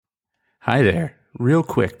Hi there. Real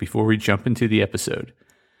quick before we jump into the episode.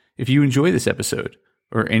 If you enjoy this episode,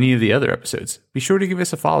 or any of the other episodes, be sure to give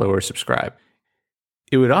us a follow or subscribe.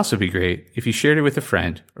 It would also be great if you shared it with a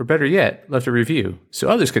friend, or better yet, left a review so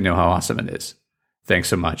others can know how awesome it is. Thanks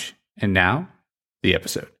so much. And now, the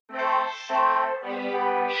episode.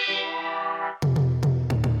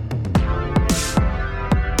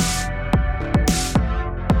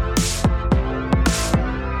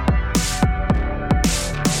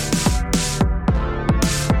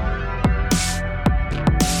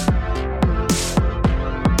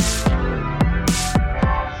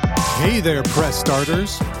 Hey there, Press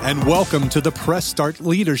Starters, and welcome to the Press Start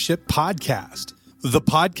Leadership Podcast, the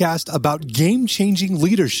podcast about game-changing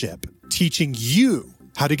leadership, teaching you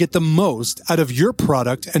how to get the most out of your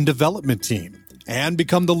product and development team and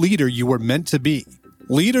become the leader you were meant to be.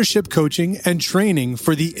 Leadership coaching and training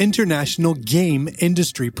for the international game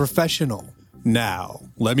industry professional. Now,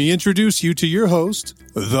 let me introduce you to your host,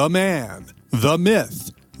 the man, the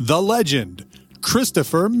myth, the legend,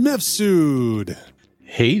 Christopher Mifsud.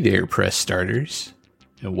 Hey there, Press Starters,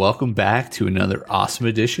 and welcome back to another awesome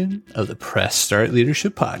edition of the Press Start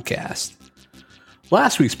Leadership Podcast.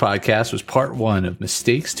 Last week's podcast was part one of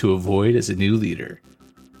mistakes to avoid as a new leader,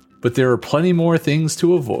 but there are plenty more things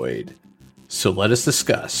to avoid, so let us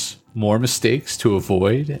discuss more mistakes to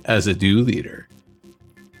avoid as a new leader.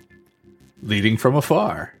 Leading from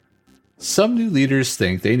afar. Some new leaders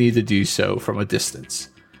think they need to do so from a distance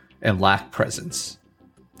and lack presence.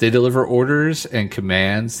 They deliver orders and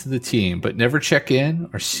commands to the team, but never check in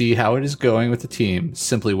or see how it is going with the team,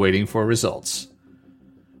 simply waiting for results.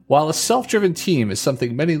 While a self-driven team is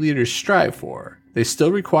something many leaders strive for, they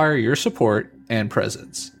still require your support and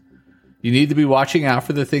presence. You need to be watching out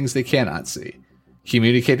for the things they cannot see,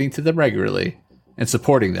 communicating to them regularly, and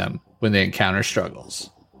supporting them when they encounter struggles.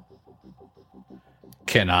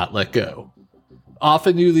 Cannot let go.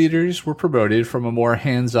 Often new leaders were promoted from a more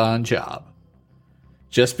hands-on job.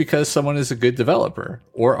 Just because someone is a good developer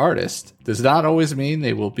or artist does not always mean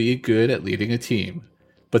they will be good at leading a team.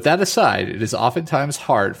 But that aside, it is oftentimes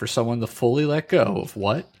hard for someone to fully let go of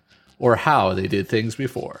what or how they did things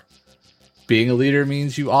before. Being a leader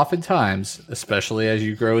means you oftentimes, especially as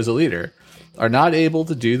you grow as a leader, are not able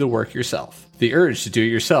to do the work yourself. The urge to do it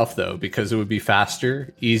yourself, though, because it would be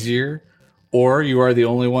faster, easier, or you are the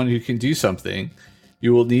only one who can do something,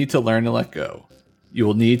 you will need to learn to let go. You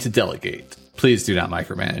will need to delegate. Please do not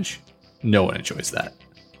micromanage. No one enjoys that.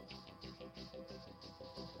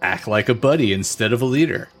 Act like a buddy instead of a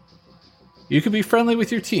leader. You can be friendly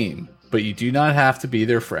with your team, but you do not have to be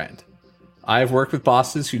their friend. I have worked with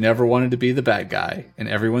bosses who never wanted to be the bad guy and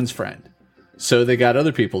everyone's friend. So they got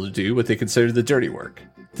other people to do what they considered the dirty work.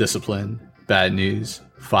 Discipline, bad news,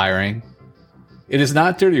 firing. It is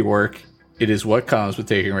not dirty work. It is what comes with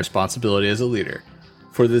taking responsibility as a leader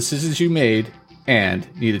for the decisions you made and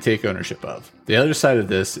need to take ownership of. The other side of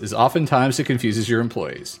this is oftentimes it confuses your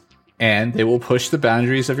employees, and they will push the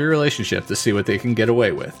boundaries of your relationship to see what they can get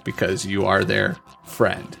away with because you are their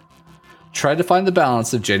friend. Try to find the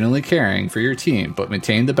balance of genuinely caring for your team, but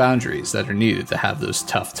maintain the boundaries that are needed to have those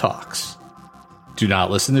tough talks. Do not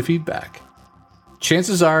listen to feedback.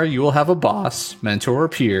 Chances are you will have a boss, mentor, or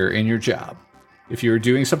peer in your job. If you are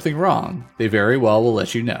doing something wrong, they very well will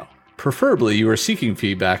let you know. Preferably, you are seeking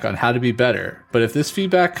feedback on how to be better, but if this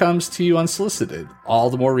feedback comes to you unsolicited, all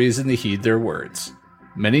the more reason to heed their words.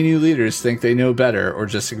 Many new leaders think they know better or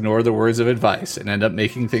just ignore the words of advice and end up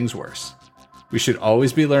making things worse. We should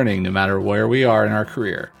always be learning no matter where we are in our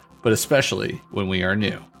career, but especially when we are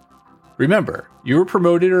new. Remember, you were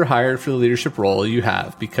promoted or hired for the leadership role you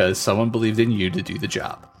have because someone believed in you to do the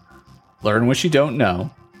job. Learn what you don't know,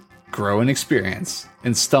 grow in experience,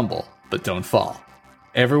 and stumble, but don't fall.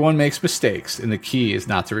 Everyone makes mistakes, and the key is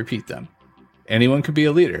not to repeat them. Anyone can be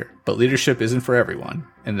a leader, but leadership isn't for everyone,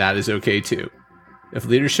 and that is okay too. If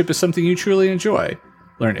leadership is something you truly enjoy,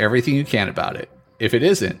 learn everything you can about it. If it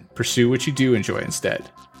isn't, pursue what you do enjoy instead.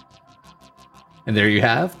 And there you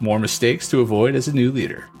have more mistakes to avoid as a new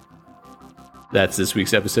leader. That's this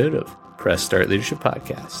week's episode of Press Start Leadership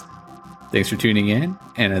Podcast. Thanks for tuning in,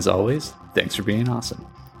 and as always, thanks for being awesome.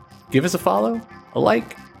 Give us a follow, a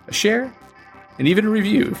like, a share, and even a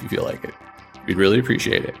review if you feel like it. We'd really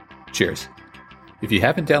appreciate it. Cheers. If you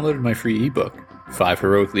haven't downloaded my free ebook, 5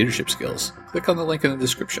 Heroic Leadership Skills, click on the link in the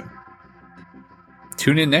description.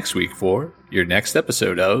 Tune in next week for your next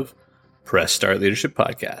episode of Press Start Leadership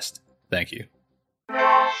Podcast. Thank you.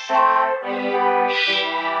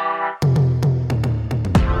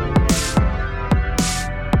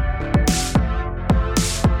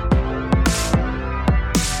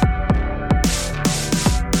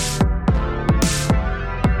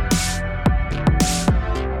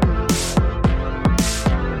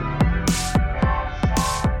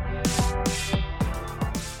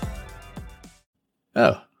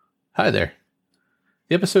 Hi there.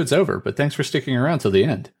 The episode's over, but thanks for sticking around till the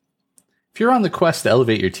end. If you're on the quest to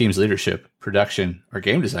elevate your team's leadership, production, or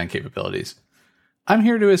game design capabilities, I'm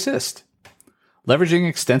here to assist. Leveraging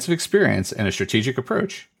extensive experience and a strategic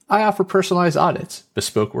approach, I offer personalized audits,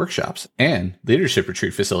 bespoke workshops, and leadership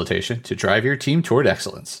retreat facilitation to drive your team toward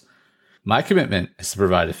excellence. My commitment is to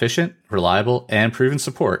provide efficient, reliable, and proven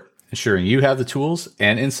support, ensuring you have the tools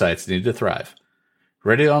and insights needed to thrive.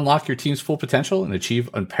 Ready to unlock your team's full potential and achieve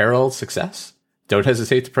unparalleled success? Don't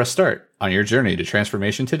hesitate to press start on your journey to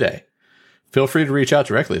transformation today. Feel free to reach out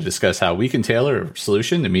directly to discuss how we can tailor a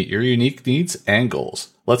solution to meet your unique needs and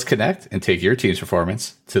goals. Let's connect and take your team's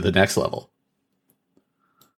performance to the next level.